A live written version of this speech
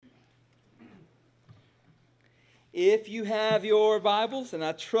If you have your Bibles, and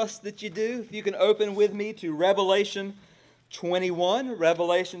I trust that you do, if you can open with me to Revelation 21,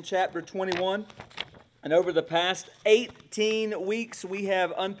 Revelation chapter 21. And over the past 18 weeks, we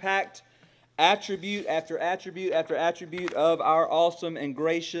have unpacked attribute after attribute after attribute of our awesome and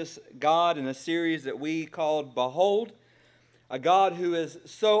gracious God in a series that we called Behold. A God who is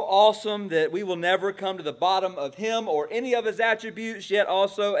so awesome that we will never come to the bottom of Him or any of His attributes, yet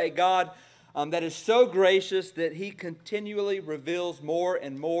also a God that is so gracious that He continually reveals more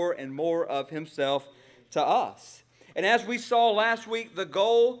and more and more of Himself to us. And as we saw last week, the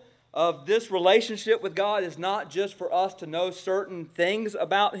goal of this relationship with God is not just for us to know certain things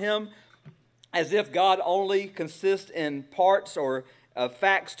about Him, as if God only consists in parts or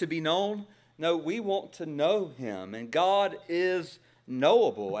facts to be known. No, we want to know Him, and God is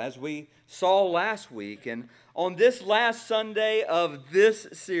knowable, as we saw last week. And on this last Sunday of this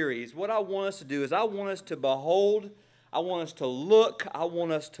series, what I want us to do is I want us to behold, I want us to look, I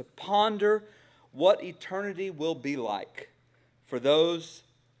want us to ponder what eternity will be like for those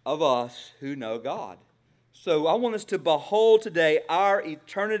of us who know God. So I want us to behold today our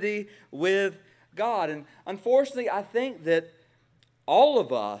eternity with God. And unfortunately, I think that all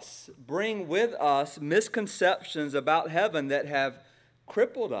of us bring with us misconceptions about heaven that have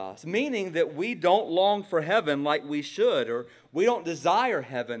crippled us, meaning that we don't long for heaven like we should, or we don't desire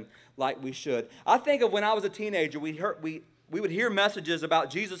heaven like we should. I think of when I was a teenager, we would hear messages about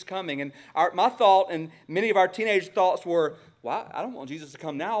Jesus coming, and my thought and many of our teenage thoughts were, well, I don't want Jesus to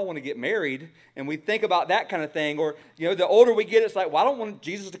come now, I want to get married. And we think about that kind of thing. Or, the older we get, it's like, well, I don't want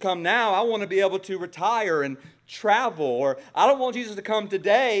Jesus to come now, I want to be able to retire and travel. Or I don't want Jesus to come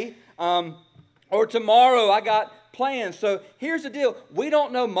today, or tomorrow I got plans. So here's the deal. We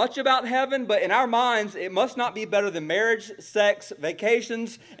don't know much about heaven, but in our minds, it must not be better than marriage, sex,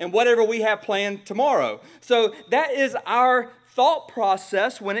 vacations, and whatever we have planned tomorrow. So that is our thought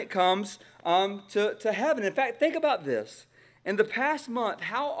process when it comes to heaven. In fact, think about this. In the past month,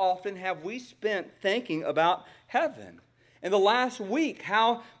 how often have we spent thinking about heaven? In the last week,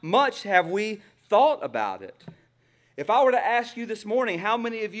 how much have we thought about it? If I were to ask you this morning, how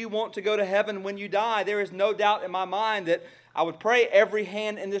many of you want to go to heaven when you die? There is no doubt in my mind that I would pray every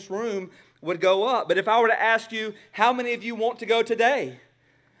hand in this room would go up. But if I were to ask you, how many of you want to go today?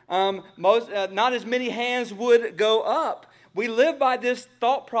 Not as many hands would go up. We live by this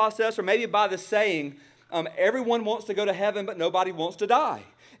thought process, or maybe by the saying, everyone wants to go to heaven, but nobody wants to die.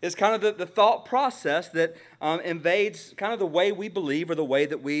 It's kind of the thought process that invades kind of the way we believe or the way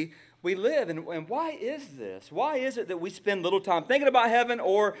that we live. And why is this? Why is it that we spend little time thinking about heaven,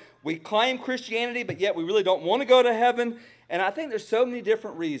 or we claim Christianity, but yet we really don't want to go to heaven? And I think there's so many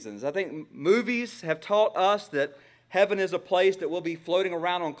different reasons. I think movies have taught us that heaven is a place that we'll be floating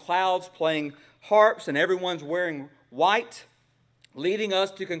around on clouds playing harps and everyone's wearing white, leading us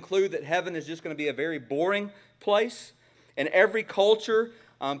to conclude that heaven is just going to be a very boring place. In every culture,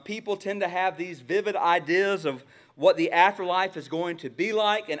 people tend to have these vivid ideas of what the afterlife is going to be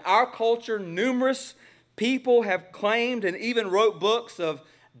like. In our culture, numerous people have claimed and even wrote books of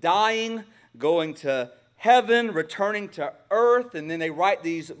dying, going to heaven, returning to earth, and then they write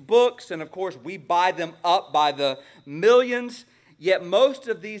these books, and of course we buy them up by the millions. Yet most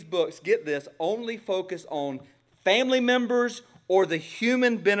of these books, get this, only focus on family members or the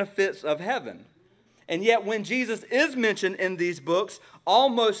human benefits of heaven. And yet when Jesus is mentioned in these books,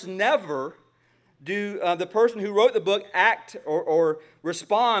 almost never do the person who wrote the book act or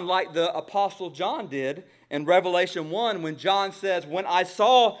respond like the Apostle John did in Revelation 1 when John says, when I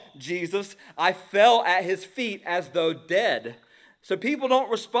saw Jesus, I fell at His feet as though dead. So people don't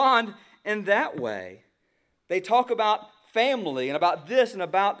respond in that way. They talk about family and about this and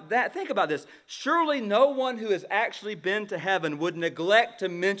about that. Think about this. Surely no one who has actually been to heaven would neglect to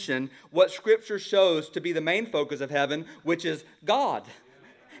mention what Scripture shows to be the main focus of heaven, which is God.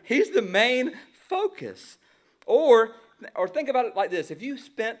 He's the main focus. Or think about it like this. If you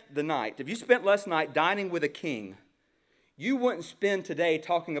spent last night dining with a king, you wouldn't spend today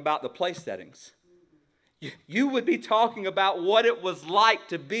talking about the place settings. You would be talking about what it was like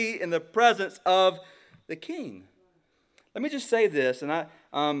to be in the presence of the king. Let me just say this,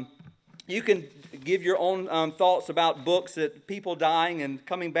 and you can give your own thoughts about books that people dying and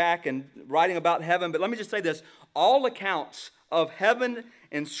coming back and writing about heaven, but let me just say this. All accounts of heaven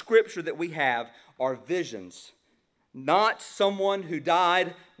in Scripture that we have are visions, not someone who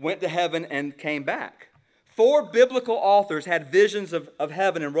died, went to heaven, and came back. 4 biblical authors had visions of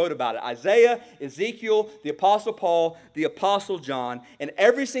heaven and wrote about it. Isaiah, Ezekiel, the Apostle Paul, the Apostle John. And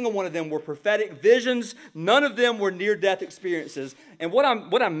every single one of them were prophetic visions. None of them were near-death experiences. And what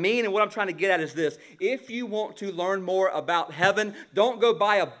I mean and what I'm trying to get at is this. If you want to learn more about heaven, don't go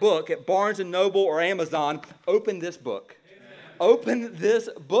buy a book at Barnes & Noble or Amazon. Open this book. Open this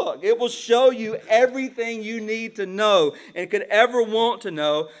book. It will show you everything you need to know and could ever want to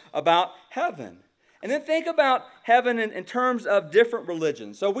know about heaven. And then think about heaven in terms of different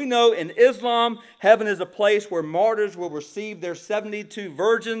religions. So we know in Islam, heaven is a place where martyrs will receive their 72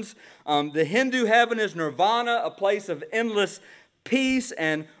 virgins. The Hindu heaven is nirvana, a place of endless peace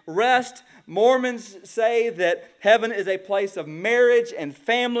and rest. Mormons say that heaven is a place of marriage and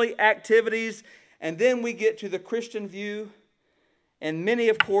family activities. And then we get to the Christian view. And many,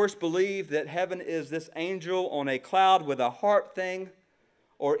 of course, believe that heaven is this angel on a cloud with a harp thing,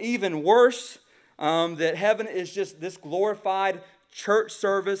 or even worse, that heaven is just this glorified church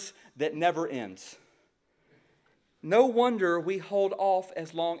service that never ends. No wonder we hold off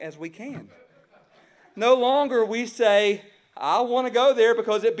as long as we can. No longer we say, I want to go there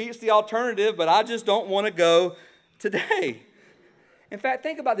because it beats the alternative, but I just don't want to go today. In fact,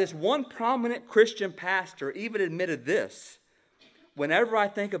 think about this. One prominent Christian pastor even admitted this. Whenever I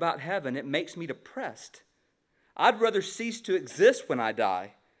think about heaven, it makes me depressed. I'd rather cease to exist when I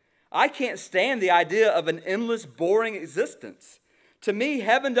die. I can't stand the idea of an endless, boring existence. To me,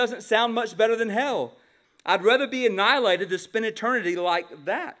 heaven doesn't sound much better than hell. I'd rather be annihilated to spend eternity like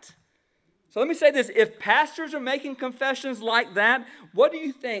that. So let me say this. If pastors are making confessions like that, what do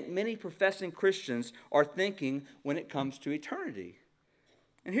you think many professing Christians are thinking when it comes to eternity?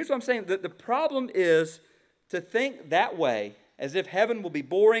 And here's what I'm saying. The problem is to think that way, as if heaven will be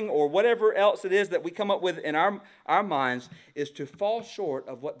boring or whatever else it is that we come up with in our minds, is to fall short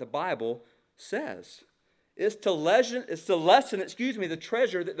of what the Bible says. It's to lessen the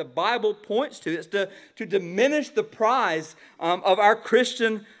treasure that the Bible points to. It's to diminish the prize of our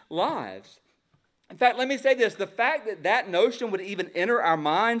Christian lives. In fact, let me say this. The fact that notion would even enter our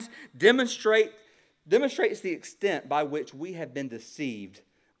minds demonstrates the extent by which we have been deceived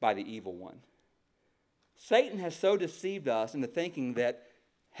by the evil one. Satan has so deceived us into thinking that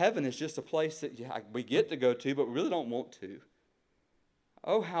heaven is just a place that we get to go to, but we really don't want to.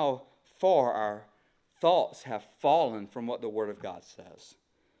 Oh, how far our thoughts have fallen from what the Word of God says.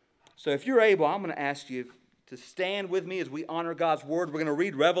 So if you're able, I'm going to ask you to stand with me as we honor God's Word. We're going to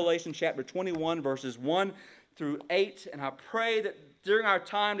read Revelation chapter 21, verses 1 through 8. And I pray that during our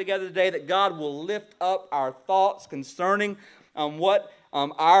time together today that God will lift up our thoughts concerning what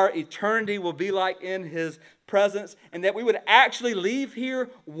our eternity will be like in His presence, and that we would actually leave here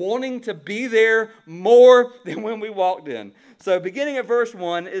wanting to be there more than when we walked in. So beginning at verse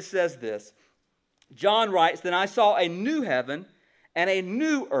 1, it says this. John writes, Then I saw a new heaven and a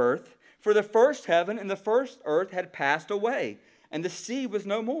new earth, for the first heaven and the first earth had passed away, and the sea was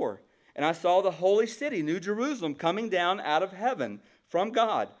no more. And I saw the holy city, New Jerusalem, coming down out of heaven from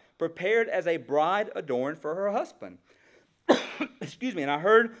God, prepared as a bride adorned for her husband. Excuse me, and I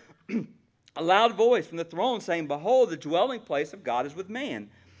heard a loud voice from the throne saying, Behold, the dwelling place of God is with man.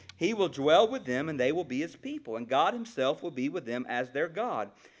 He will dwell with them, and they will be His people, and God Himself will be with them as their God.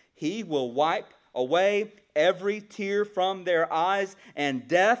 He will wipe away every tear from their eyes, and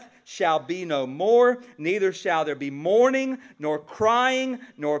death shall be no more, neither shall there be mourning, nor crying,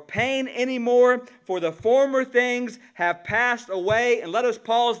 nor pain anymore, for the former things have passed away. And let us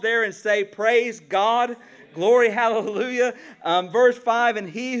pause there and say, Praise God. Glory, hallelujah. Verse 5, And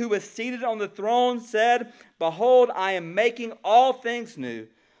He who is seated on the throne said, Behold, I am making all things new.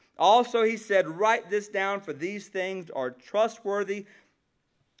 Also He said, Write this down, for these things are trustworthy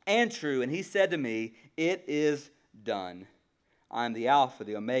and true. And He said to me, It is done. I am the Alpha,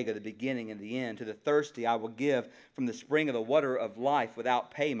 the Omega, the beginning and the end. To the thirsty I will give from the spring of the water of life without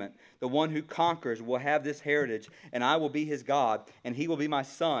payment. The one who conquers will have this heritage, and I will be his God, and he will be my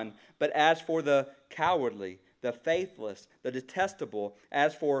son. But as for the cowardly, the faithless, the detestable,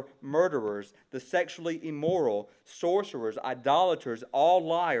 as for murderers, the sexually immoral, sorcerers, idolaters, all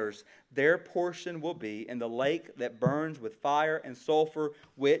liars, their portion will be in the lake that burns with fire and sulfur,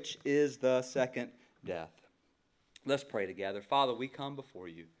 which is the second death. Let's pray together. Father, we come before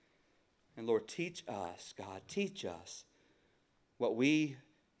you. And Lord, teach us, God, teach us what we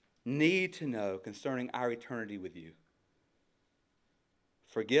need to know concerning our eternity with you.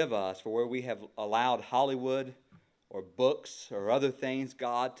 Forgive us for where we have allowed Hollywood or books or other things,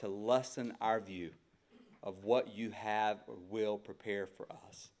 God, to lessen our view of what you have or will prepare for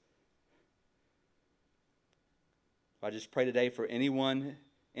us. I just pray today for anyone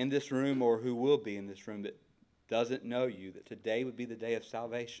in this room or who will be in this room that doesn't know you, that today would be the day of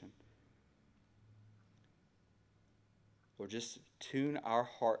salvation. Lord, just tune our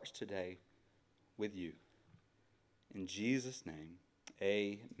hearts today with you. In Jesus' name,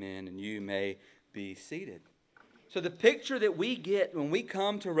 amen. And you may be seated. So the picture that we get when we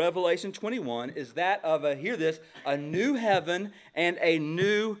come to Revelation 21 is that of a new heaven and a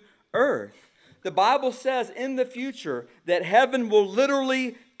new earth. The Bible says in the future that heaven will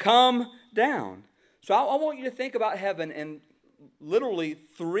literally come down. So I want you to think about heaven in literally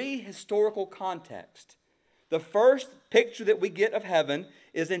three historical contexts. The first picture that we get of heaven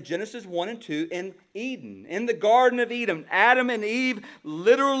is in Genesis 1 and 2 in Eden. In the Garden of Eden, Adam and Eve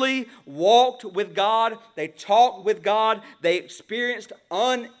literally walked with God. They talked with God. They experienced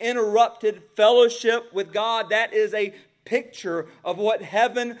uninterrupted fellowship with God. That is a picture of what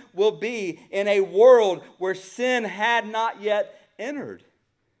heaven will be in a world where sin had not yet entered.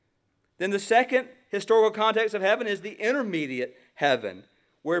 Then the second historical context of heaven is the intermediate heaven,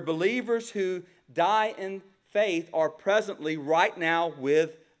 where believers who die in faith are presently right now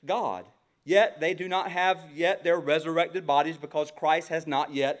with God. Yet they do not have yet their resurrected bodies because Christ has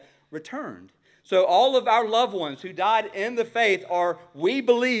not yet returned. So all of our loved ones who died in the faith are, we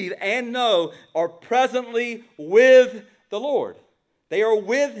believe and know, are presently with the Lord. They are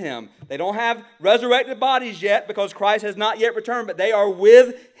with Him. They don't have resurrected bodies yet because Christ has not yet returned, but they are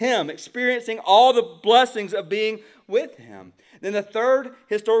with Him, experiencing all the blessings of being with Him. Then the third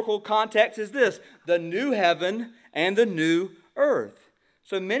historical context is this: the new heaven and the new earth.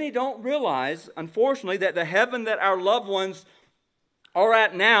 So many don't realize, unfortunately, that the heaven that our loved ones are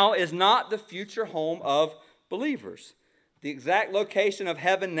at now is not the future home of believers. The exact location of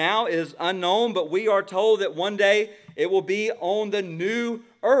heaven now is unknown, but we are told that one day it will be on the new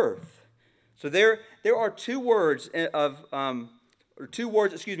earth. So there are two words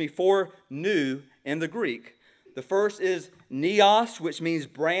for new in the Greek. The first is neos, which means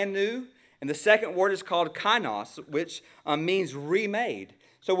brand new, and the second word is called kainos, which means remade.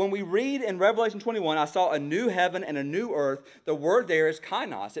 So when we read in Revelation 21, I saw a new heaven and a new earth, the word there is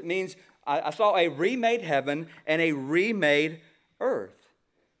kainos. It means I saw a remade heaven and a remade earth.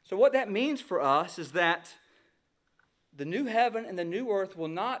 So what that means for us is that the new heaven and the new earth will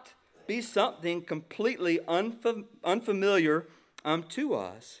not be something completely unfamiliar to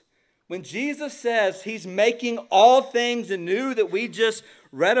us. When Jesus says He's making all things anew that we just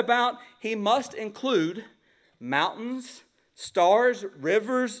read about, He must include mountains, stars,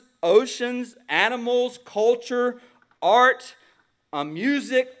 rivers, oceans, animals, culture, art,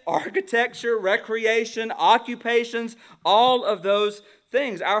 music, architecture, recreation, occupations, all of those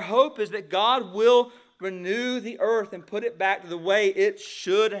things. Our hope is that God will renew the earth and put it back to the way it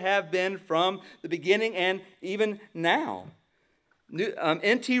should have been from the beginning and even now.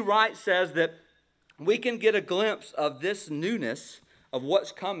 N.T. Wright says that we can get a glimpse of this newness of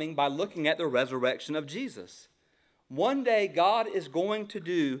what's coming by looking at the resurrection of Jesus. One day God is going to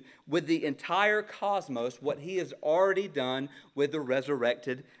do with the entire cosmos what He has already done with the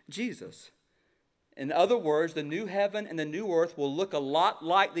resurrected Jesus. In other words, the new heaven and the new earth will look a lot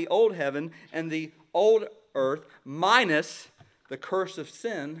like the old heaven and the old earth, minus the curse of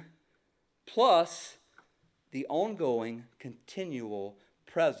sin, plus the ongoing, continual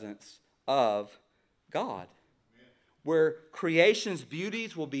presence of God. Where creation's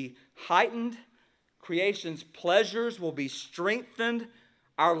beauties will be heightened, creation's pleasures will be strengthened,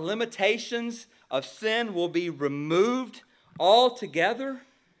 our limitations of sin will be removed altogether.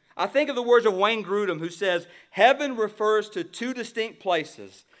 I think of the words of Wayne Grudem, who says, heaven refers to two distinct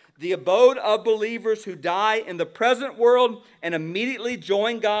places: the abode of believers who die in the present world and immediately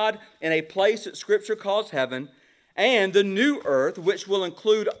join God in a place that Scripture calls heaven, and the new earth, which will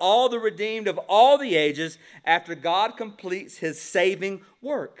include all the redeemed of all the ages after God completes His saving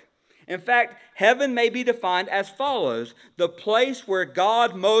work. In fact, heaven may be defined as follows: the place where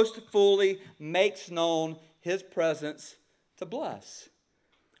God most fully makes known His presence to bless.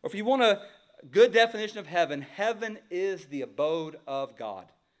 Or if you want a good definition of heaven, heaven is the abode of God.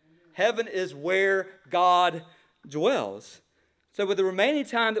 Heaven is where God dwells. So with the remaining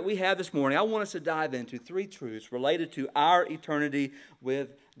time that we have this morning, I want us to dive into three truths related to our eternity with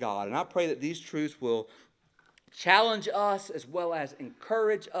God. And I pray that these truths will challenge us as well as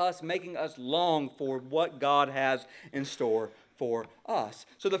encourage us, making us long for what God has in store for us.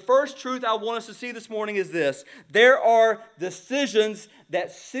 So the first truth I want us to see this morning is this: there are decisions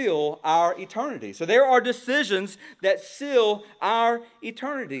that seal our eternity. So there are decisions that seal our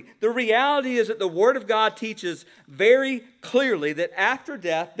eternity. The reality is that the Word of God teaches very clearly that after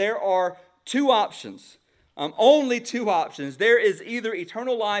death there are two options. Only two options. There is either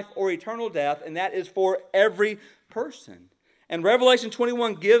eternal life or eternal death, and that is for every person. And Revelation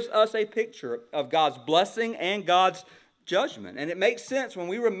 21 gives us a picture of God's blessing and God's judgment. And it makes sense when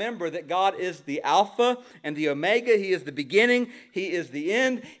we remember that God is the Alpha and the Omega. He is the beginning. He is the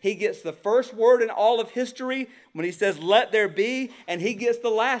end. He gets the first word in all of history when he says, "Let there be," and he gets the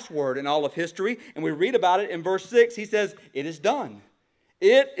last word in all of history. And we read about it in verse 6. He says, "It is done."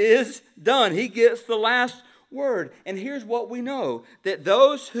 It is done. He gets the last word. And here's what we know, that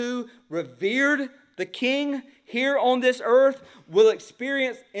those who revered the King here on this earth will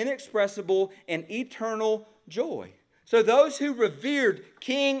experience inexpressible and eternal joy. So those who revered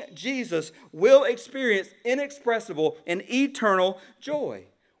King Jesus will experience inexpressible and eternal joy.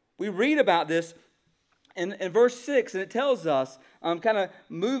 We read about this in verse 6, and it tells us, kind of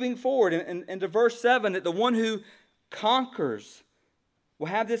moving forward into verse 7, that the one who conquers will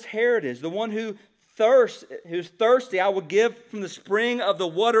have this heritage. The one who's thirsty, I will give from the spring of the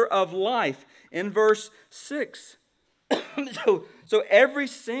water of life, in verse 6. So every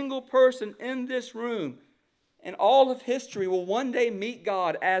single person in this room and all of history will one day meet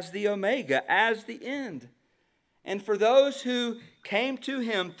God as the Omega, as the end. And for those who came to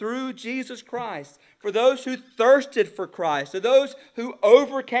him through Jesus Christ, for those who thirsted for Christ, for those who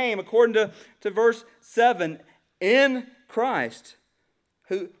overcame, according to verse 7, in Christ,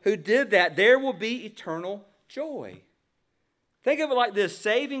 who did that, there will be eternal joy. Think of it like this: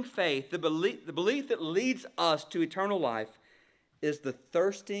 saving faith, the belief that leads us to eternal life, is the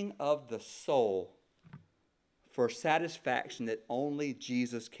thirsting of the soul for satisfaction that only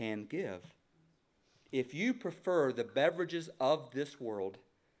Jesus can give. If you prefer the beverages of this world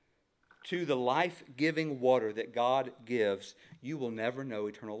to the life-giving water that God gives, you will never know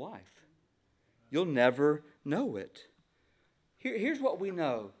eternal life. You'll never know it. Here's what we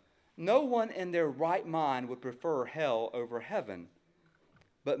know. No one in their right mind would prefer hell over heaven,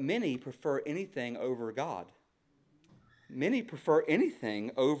 but many prefer anything over God. Many prefer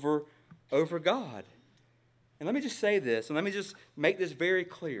anything over God. And let me just say this, and let me just make this very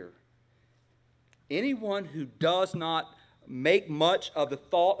clear. Anyone who does not make much of the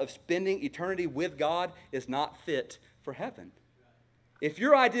thought of spending eternity with God is not fit for heaven. If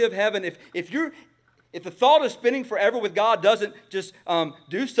your idea of heaven, if the thought of spending forever with God doesn't just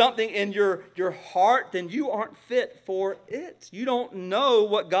do something in your heart, then you aren't fit for it. You don't know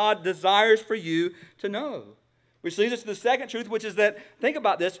what God desires for you to know. Which leads us to the second truth, which is that, think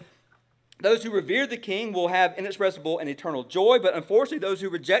about this, those who revere the King will have inexpressible and eternal joy, but unfortunately those who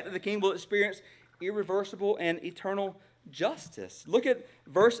rejected the King will experience irreversible and eternal justice. Look at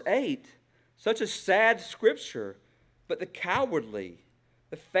verse 8. Such a sad scripture. But the cowardly,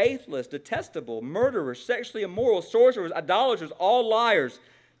 the faithless, detestable, murderers, sexually immoral, sorcerers, idolaters, all liars,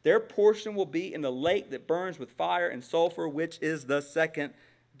 their portion will be in the lake that burns with fire and sulfur, which is the second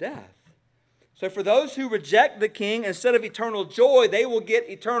death. So for those who reject the King, instead of eternal joy, they will get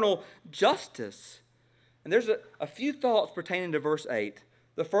eternal justice. And there's a few thoughts pertaining to verse 8.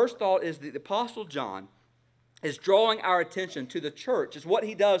 The first thought is that the Apostle John is drawing our attention to the church. It's what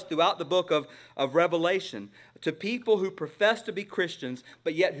he does throughout the book of Revelation, to people who profess to be Christians,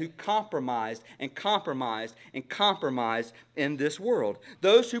 but yet who compromised and compromised and compromised in this world.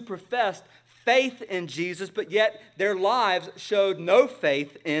 Those who professed faith in Jesus, but yet their lives showed no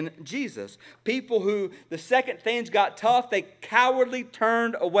faith in Jesus. People who, the second things got tough, they cowardly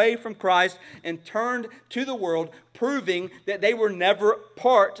turned away from Christ and turned to the world, proving that they were never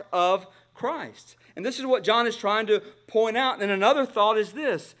part of Christ. And this is what John is trying to point out. And another thought is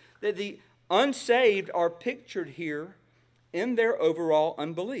this, that the unsaved are pictured here in their overall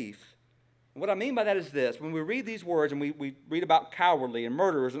unbelief. And what I mean by that is this. When we read these words and we read about cowardly and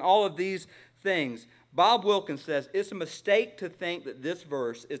murderers and all of these things, Bob Wilkins says it's a mistake to think that this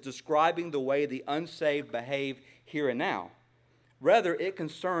verse is describing the way the unsaved behave here and now. Rather, it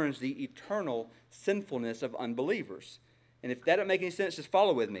concerns the eternal sinfulness of unbelievers. And if that doesn't make any sense, just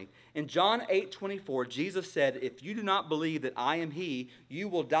follow with me. In John 8:24, Jesus said, if you do not believe that I am he, you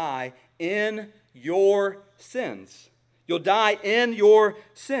will die in your sins. You'll die in your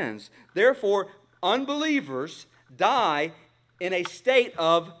sins. Therefore, unbelievers die in a state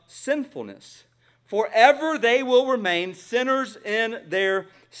of sinfulness. Forever they will remain sinners in their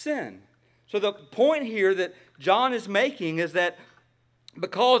sin. So the point here that John is making is that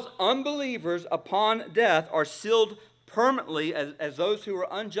because unbelievers upon death are sealed permanently as those who are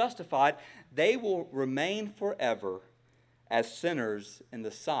unjustified, they will remain forever as sinners in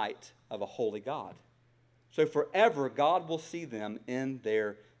the sight of a holy God. So forever God will see them in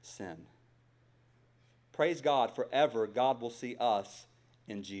their sin. Praise God, forever God will see us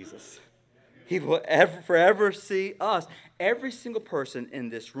in Jesus. He will forever see us. Every single person in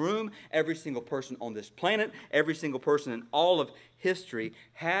this room, every single person on this planet, every single person in all of history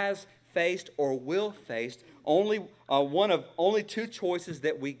has faced or will face only two choices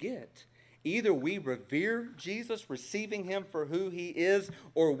that we get. Either we revere Jesus, receiving him for who he is,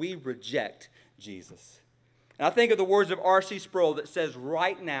 or we reject Jesus. And I think of the words of R.C. Sproul that says,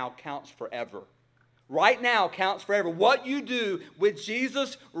 right now counts forever. Right now counts forever. What you do with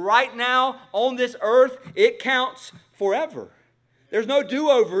Jesus right now on this earth, it counts forever. There's no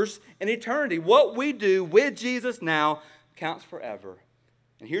do-overs in eternity. What we do with Jesus now counts forever.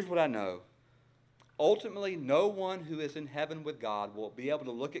 And here's what I know. Ultimately, no one who is in heaven with God will be able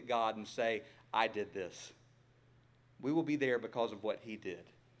to look at God and say, I did this. We will be there because of what he did.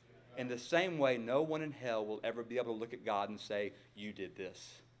 In the same way, no one in hell will ever be able to look at God and say, you did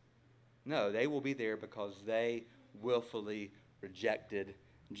this. No, they will be there because they willfully rejected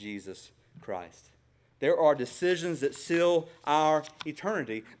Jesus Christ. There are decisions that seal our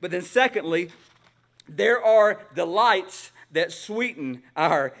eternity. But then secondly, there are delights that sweeten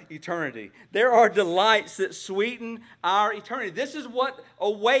our eternity. There are delights that sweeten our eternity. This is what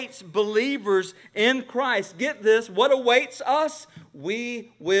awaits believers in Christ. Get this, what awaits us?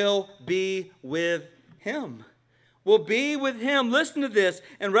 We will be with him. We'll be with him. Listen to this.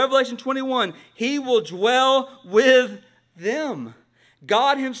 In Revelation 21, he will dwell with them.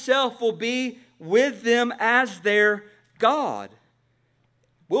 God himself will be with them as their God.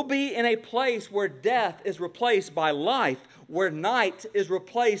 We'll be in a place where death is replaced by life, where night is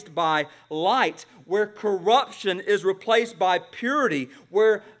replaced by light, where corruption is replaced by purity,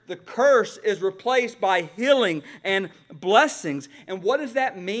 where the curse is replaced by healing and blessings. And what does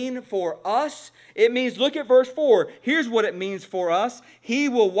that mean for us? It means, look at verse 4. Here's what it means for us. He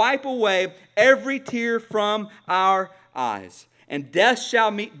will wipe away every tear from our eyes. And death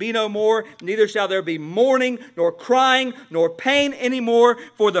shall be no more, neither shall there be mourning, nor crying, nor pain anymore,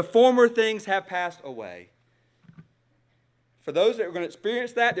 for the former things have passed away. For those that are going to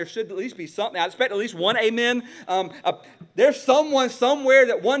experience that, there should at least be something. I expect at least one amen. There's someone somewhere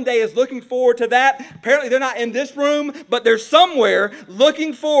that one day is looking forward to that. Apparently they're not in this room, but they're somewhere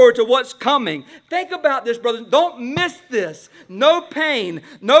looking forward to what's coming. Think about this, brothers. Don't miss this. No pain.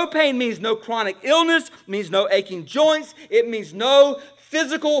 No pain means no chronic illness, means no aching joints. It means no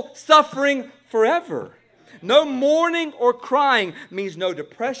physical suffering forever. No mourning or crying means no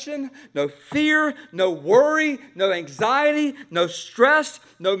depression, no fear, no worry, no anxiety, no stress,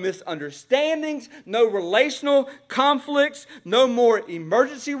 no misunderstandings, no relational conflicts, no more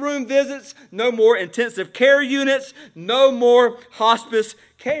emergency room visits, no more intensive care units, no more hospice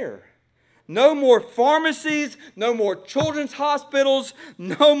care. No more pharmacies, no more children's hospitals,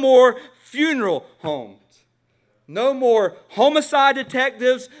 no more funeral homes. No more homicide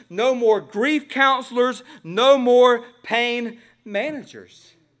detectives, no more grief counselors, no more pain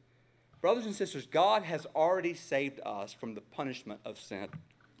managers. Brothers and sisters, God has already saved us from the punishment of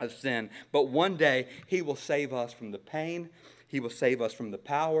sin. But one day he will save us from the pain, he will save us from the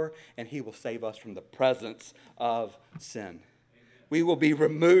power, and he will save us from the presence of sin. We will be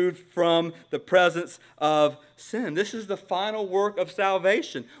removed from the presence of sin. This is the final work of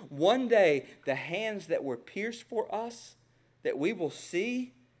salvation. One day, the hands that were pierced for us, that we will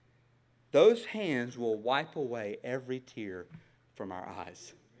see, those hands will wipe away every tear from our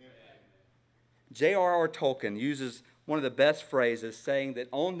eyes. J.R.R. Tolkien uses one of the best phrases, saying that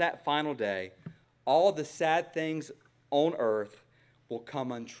on that final day, all the sad things on earth will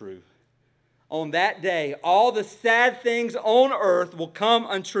come untrue. On that day, all the sad things on earth will come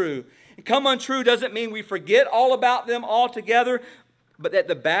untrue. And come untrue doesn't mean we forget all about them altogether, but that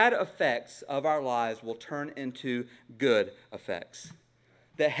the bad effects of our lives will turn into good effects.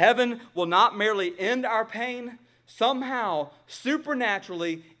 That heaven will not merely end our pain, somehow,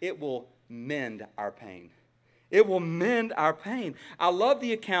 supernaturally, it will mend our pain. It will mend our pain. I love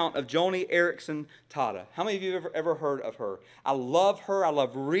the account of Joni Eareckson Tada. How many of you have ever heard of her? I love her. I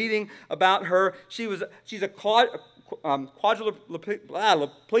love reading about her. She's a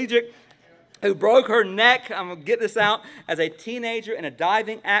quadriplegic who broke her neck, I'm going to get this out, as a teenager in a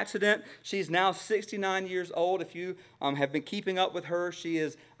diving accident. She's now 69 years old. If you have been keeping up with her, she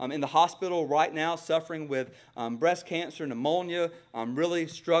is in the hospital right now suffering with breast cancer, pneumonia, really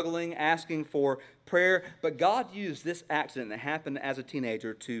struggling, asking for prayer. But God used this accident that happened as a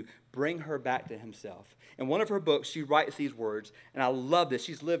teenager to bring her back to himself. In one of her books, she writes these words, and I love this.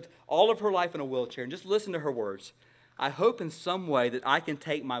 She's lived all of her life in a wheelchair, and just listen to her words. I hope in some way that I can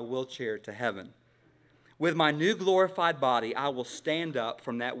take my wheelchair to heaven. With my new glorified body, I will stand up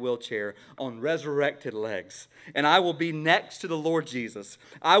from that wheelchair on resurrected legs, and I will be next to the Lord Jesus.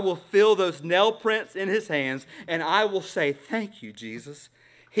 I will feel those nail prints in his hands, and I will say, "Thank you, Jesus."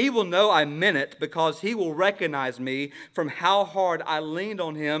 He will know I meant it because he will recognize me from how hard I leaned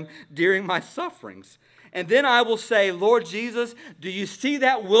on him during my sufferings. And then I will say, "Lord Jesus, do you see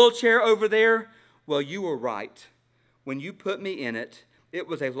that wheelchair over there? Well, you were right. When you put me in it, it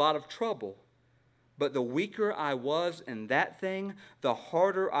was a lot of trouble. But the weaker I was in that thing, the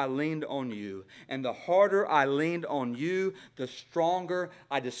harder I leaned on you. And the harder I leaned on you, the stronger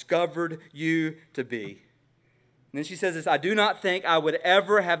I discovered you to be." And then she says this, "I do not think I would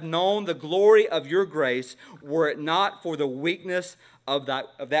ever have known the glory of your grace were it not for the weakness of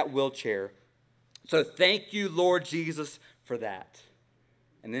that wheelchair. So thank you, Lord Jesus, for that."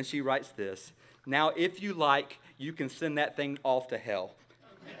 And then she writes this, "Now, if you like, you can send that thing off to hell."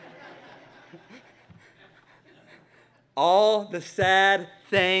 All the sad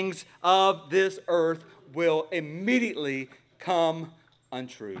things of this earth will immediately come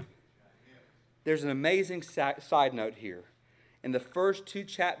untrue. There's an amazing side note here. In the first 2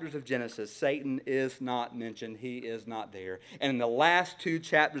 chapters of Genesis, Satan is not mentioned. He is not there. And in the last 2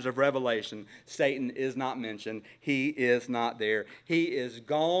 chapters of Revelation, Satan is not mentioned. He is not there. He is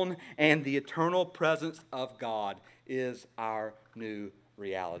gone, and the eternal presence of God is our new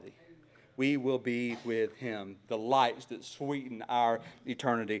reality. We will be with him, the lights that sweeten our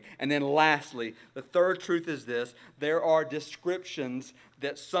eternity. And then lastly, the third truth is this: there are descriptions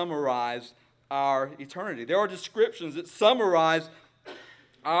that summarize our eternity. There are descriptions that summarize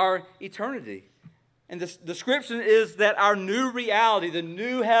our eternity. And the description is that our new reality, the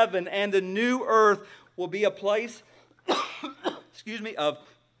new heaven and the new earth, will be a place of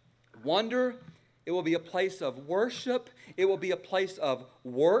wonder. It will be a place of worship. It will be a place of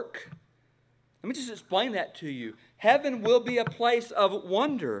work. Let me just explain that to you. Heaven will be a place of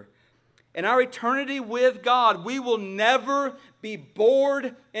wonder. In our eternity with God, we will never be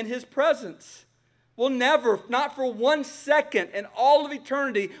bored in his presence. We'll never, not for 1 second in all of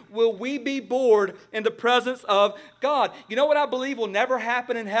eternity, will we be bored in the presence of God. You know what I believe will never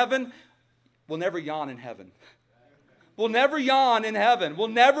happen in heaven? We'll never yawn in heaven. We'll never yawn in heaven. We'll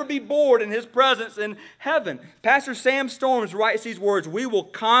never be bored in his presence in heaven. Pastor Sam Storms writes these words: "We will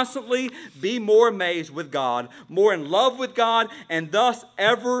constantly be more amazed with God, more in love with God, and thus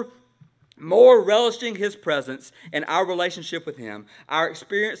ever more relishing his presence and our relationship with him. Our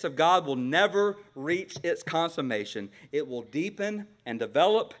experience of God will never reach its consummation. It will deepen and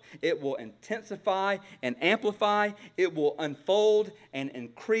develop. It will intensify and amplify. It will unfold and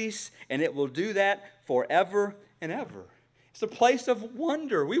increase, and it will do that forever and ever." It's a place of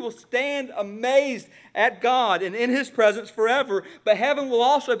wonder. We will stand amazed at God and in his presence forever. But heaven will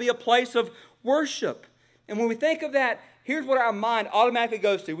also be a place of worship. And when we think of that, here's what our mind automatically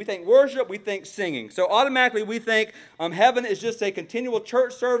goes to. We think worship, we think singing. So automatically we think heaven is just a continual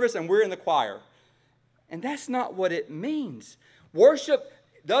church service and we're in the choir. And that's not what it means. Worship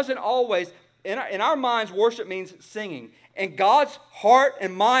doesn't always, in our minds, worship means singing. In God's heart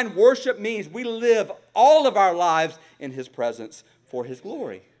and mind, worship means we live all of our lives in his presence for his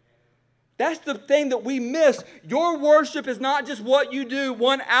glory. That's the thing that we miss. Your worship is not just what you do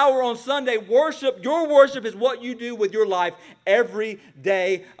 1 hour on Sunday. Your worship is what you do with your life every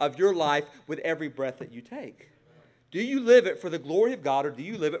day of your life, with every breath that you take. Do you live it for the glory of God, or do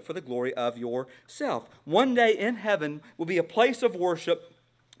you live it for the glory of yourself? One day in heaven will be a place of worship,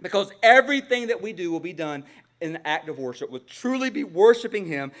 because everything that we do will be done in an act of worship. We'll truly be worshiping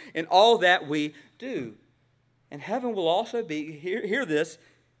him in all that we do. And heaven will also be, hear this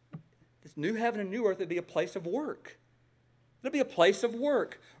new heaven and new earth will be a place of work. It'll be a place of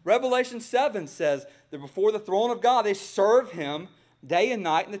work. Revelation 7 says that before the throne of God, they serve him day and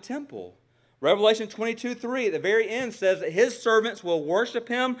night in the temple. Revelation 22:3 at the very end says that his servants will worship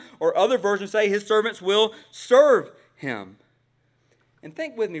him, or other versions say his servants will serve him. And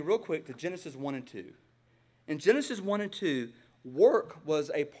think with me real quick to Genesis 1 and 2. In Genesis 1 and 2, work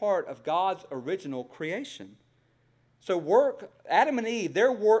was a part of God's original creation. So work, Adam and Eve,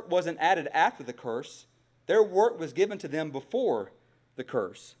 their work wasn't added after the curse. Their work was given to them before the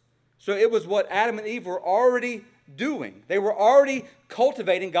curse. So it was what Adam and Eve were already doing. They were already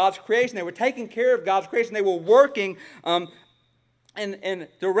cultivating God's creation. They were taking care of God's creation. They were working in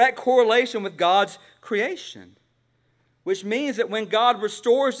direct correlation with God's creation. Which means that when God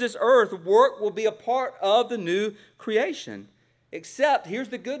restores this earth, work will be a part of the new creation. Except, here's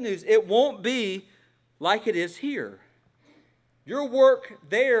the good news, it won't be like it is here. Your work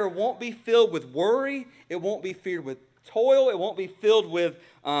there won't be filled with worry. It won't be filled with toil. It won't be filled with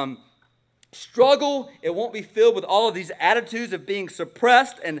struggle. It won't be filled with all of these attitudes of being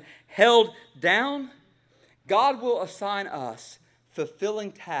suppressed and held down. God will assign us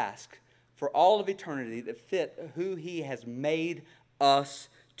fulfilling tasks for all of eternity that fit who He has made us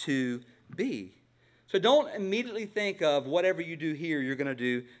to be. So don't immediately think of whatever you do here, you're going to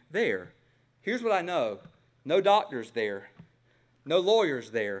do there. Here's what I know. No doctors there. No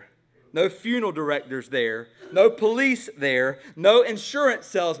lawyers there. No funeral directors there. No police there. No insurance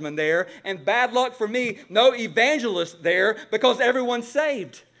salesman there. And bad luck for me, no evangelist there because everyone's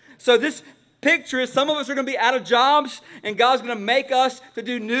saved. So this picture is some of us are going to be out of jobs and God's going to make us to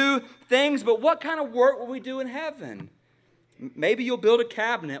do new things. But what kind of work will we do in heaven? Maybe you'll build a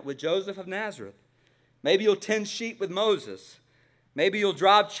cabinet with Joseph of Nazareth. Maybe you'll tend sheep with Moses. Maybe you'll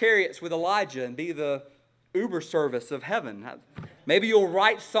drive chariots with Elijah and be the Uber service of heaven. Maybe you'll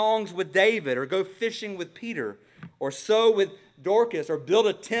write songs with David or go fishing with Peter or sew with Dorcas or build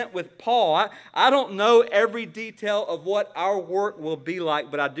a tent with Paul. I don't know every detail of what our work will be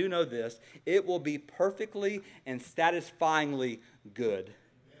like, but I do know this. It will be perfectly and satisfyingly good.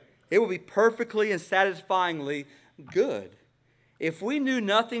 It will be perfectly and satisfyingly good. If we knew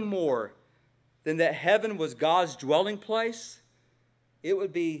nothing more than that heaven was God's dwelling place, it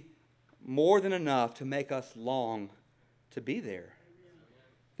would be more than enough to make us long to be there.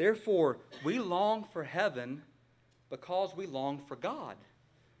 Therefore, we long for heaven because we long for God.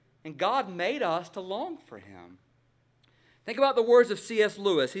 And God made us to long for Him. Think about the words of C.S.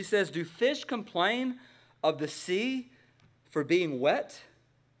 Lewis. He says, "Do fish complain of the sea for being wet?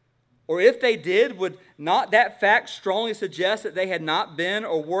 Or if they did, would not that fact strongly suggest that they had not been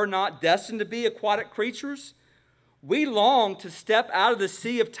or were not destined to be aquatic creatures? We long to step out of the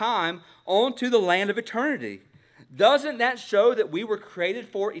sea of time onto the land of eternity. Doesn't that show that we were created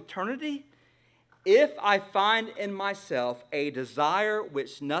for eternity? If I find in myself a desire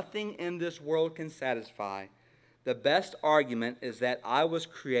which nothing in this world can satisfy, the best argument is that I was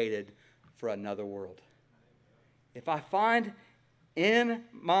created for another world." If I find in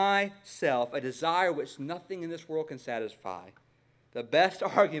myself a desire which nothing in this world can satisfy, the best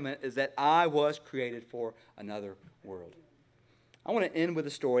argument is that I was created for another world. I want to end with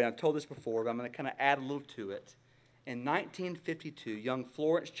a story. I've told this before, but I'm going to kind of add a little to it. In 1952, young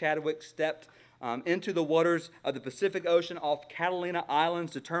Florence Chadwick stepped into the waters of the Pacific Ocean off Catalina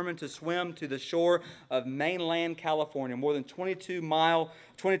Islands, determined to swim to the shore of mainland California, more than 22-mile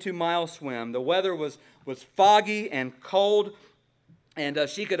swim. The weather was foggy and cold, and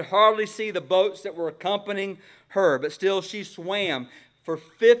she could hardly see the boats that were accompanying her, but still she swam. For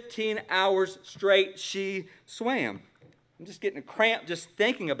 15 hours straight, she swam. I'm just getting a cramp just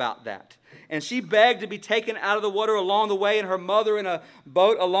thinking about that. And she begged to be taken out of the water along the way, and her mother in a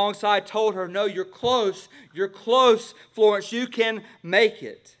boat alongside told her, "No, you're close, Florence, you can make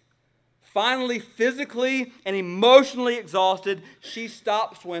it." Finally, physically and emotionally exhausted, she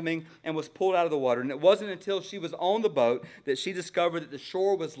stopped swimming and was pulled out of the water. And it wasn't until she was on the boat that she discovered that the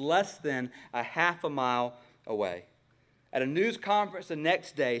shore was less than a half a mile away. At a news conference the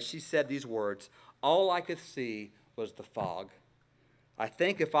next day, she said these words, "All I could see was the fog. I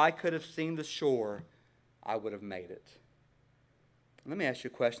think if I could have seen the shore, I would have made it." Let me ask you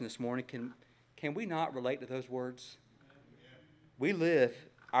a question this morning. Can we not relate to those words? We live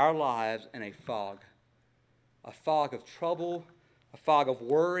our lives in a fog of trouble, a fog of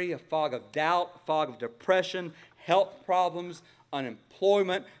worry, a fog of doubt, a fog of depression, health problems,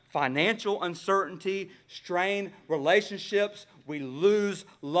 unemployment, financial uncertainty, strained relationships. We lose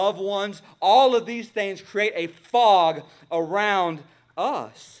loved ones. All of these things create a fog around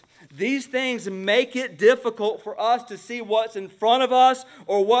us. These things make it difficult for us to see what's in front of us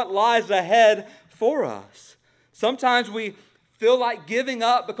or what lies ahead for us. Sometimes we feel like giving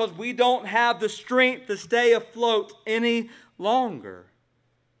up because we don't have the strength to stay afloat any longer.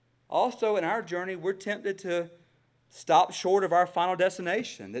 Also, in our journey, we're tempted to stop short of our final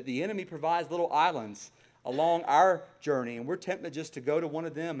destination, that the enemy provides little islands along our journey, and we're tempted just to go to one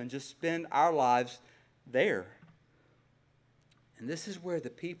of them and just spend our lives there. And this is where the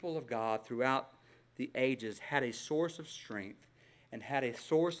people of God throughout the ages had a source of strength and had a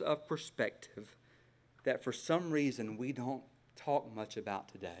source of perspective that for some reason we don't talk much about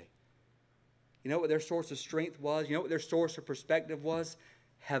today. You know what their source of strength was? You know what their source of perspective was?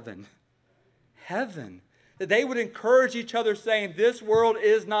 Heaven. Heaven. That they would encourage each other saying, this world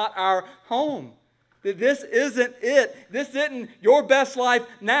is not our home. That this isn't it. This isn't your best life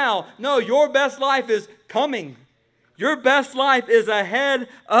now. No, your best life is coming. Your best life is ahead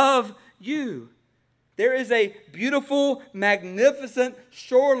of you. There is a beautiful, magnificent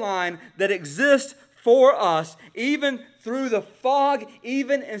shoreline that exists for us, even through the fog,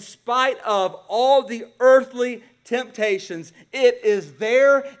 even in spite of all the earthly temptations. It is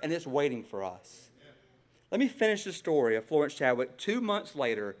there and it's waiting for us. Let me finish the story of Florence Chadwick. 2 months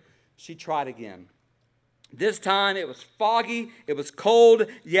later, she tried again. This time it was foggy, it was cold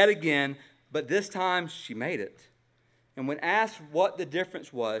yet again, but this time she made it. And when asked what the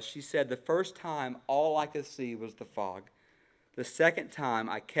difference was, she said, the first time all I could see was the fog. The second time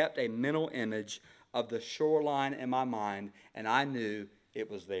I kept a mental image of the shoreline in my mind, and I knew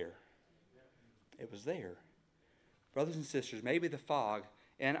it was there. It was there. Brothers and sisters, maybe the fog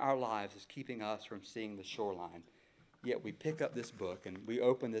in our lives is keeping us from seeing the shoreline. Yet we pick up this book and we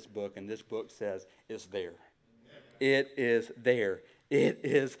open this book and this book says it's there. It is there. It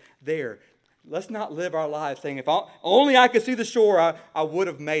is there. Let's not live our lives saying, if only I could see the shore, I would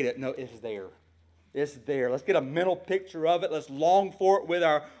have made it. No, it's there. It's there. Let's get a mental picture of it. Let's long for it with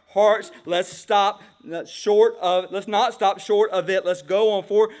our hearts. Let's not stop short of it. Let's go on.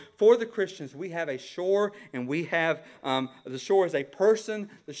 For the Christians, we have a shore, and we have the shore is a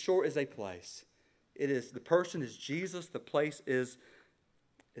person. The shore is a place. The person is Jesus. The place is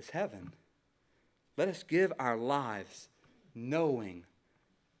heaven. Let us give our lives knowing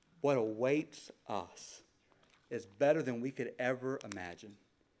what awaits us is better than we could ever imagine.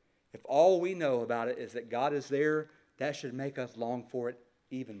 If all we know about it is that God is there, that should make us long for it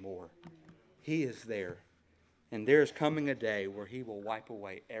even more. He is there. And there is coming a day where He will wipe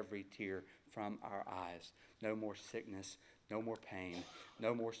away every tear from our eyes. No more sickness, no more pain,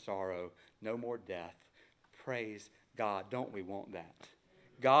 no more sorrow, no more death. Praise God. Don't we want that?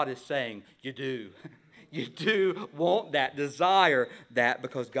 God is saying, you do. You do want that, desire that,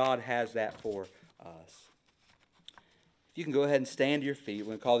 because God has that for us. If you can go ahead and stand to your feet, we're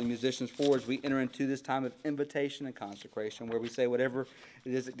going to call the musicians forward as we enter into this time of invitation and consecration, where we say whatever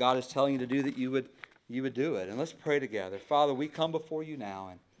it is that God is telling you to do, that you would do it. And let's pray together. Father, we come before you now,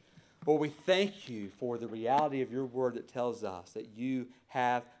 and Lord, we thank you for the reality of your word that tells us that you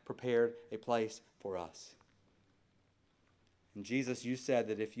have prepared a place for us. And Jesus, you said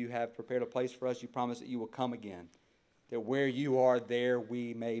that if you have prepared a place for us, you promise that you will come again, that where you are, there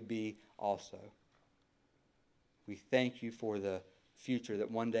we may be also. We thank you for the future, that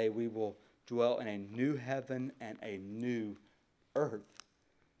one day we will dwell in a new heaven and a new earth,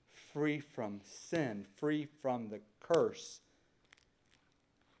 free from sin, free from the curse,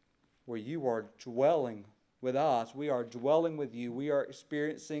 where you are dwelling with us. We are dwelling with you. We are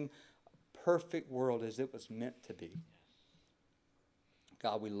experiencing a perfect world as it was meant to be.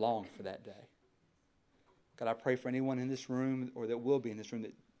 God, we long for that day. God, I pray for anyone in this room or that will be in this room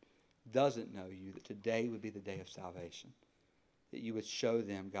that doesn't know you, that today would be the day of salvation. That you would show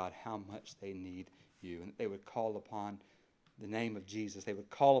them, God, how much they need you. And that they would call upon the name of Jesus. They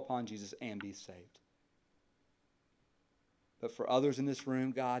would call upon Jesus and be saved. But for others in this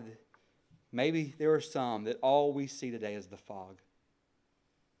room, God, maybe there are some that all we see today is the fog.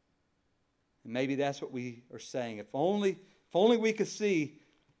 And maybe that's what we are saying. If only we could see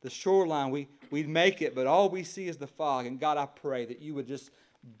the shoreline, we'd make it, but all we see is the fog. And God, I pray that you would just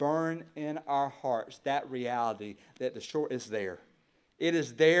burn in our hearts that reality that the shore is there. It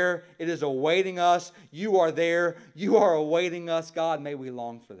is there. It is awaiting us. You are there. You are awaiting us. God, may we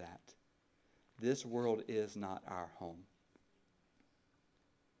long for that. This world is not our home.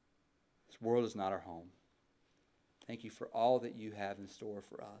 This world is not our home. Thank you for all that you have in store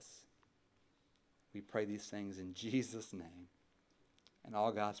for us. We pray these things in Jesus' name. And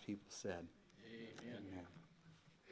all God's people said,